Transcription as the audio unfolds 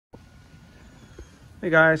Hey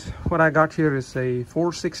guys, what I got here is a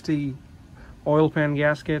 460 oil pan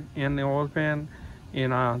gasket in the oil pan,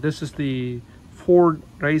 and this is the Ford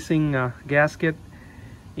Racing gasket.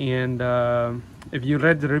 And if you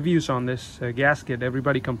read the reviews on this gasket,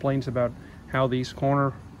 everybody complains about how these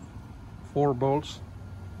corner 4 bolts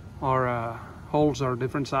are holes are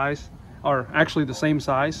different size, or actually the same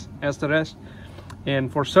size as the rest.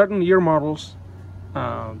 And for certain year models,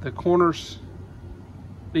 the corners,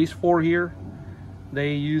 these 4 here,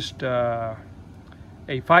 they used a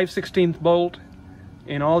 5/16 bolt,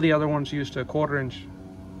 and all the other ones used a 1/4 inch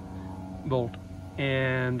bolt.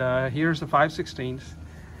 And here's the 5/16,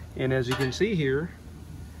 and as you can see here,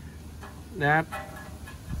 that,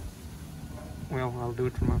 well, I'll do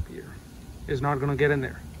it from up here, is not going to get in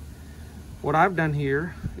there. What I've done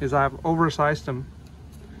here is I've oversized them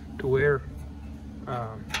to where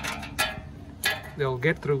they'll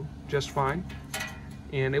get through just fine,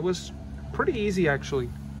 and it was pretty easy actually.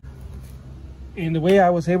 And the way I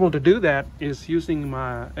was able to do that is using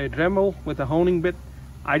a Dremel with a honing bit.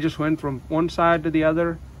 I just went from one side to the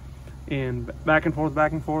other and back and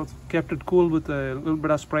forth, kept it cool with a little bit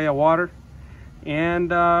of spray of water,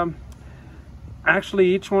 and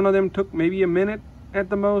actually each one of them took maybe a minute at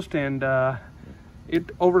the most, and it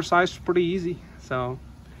oversized pretty easy. So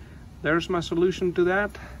there's my solution to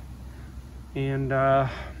that, and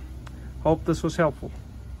hope this was helpful.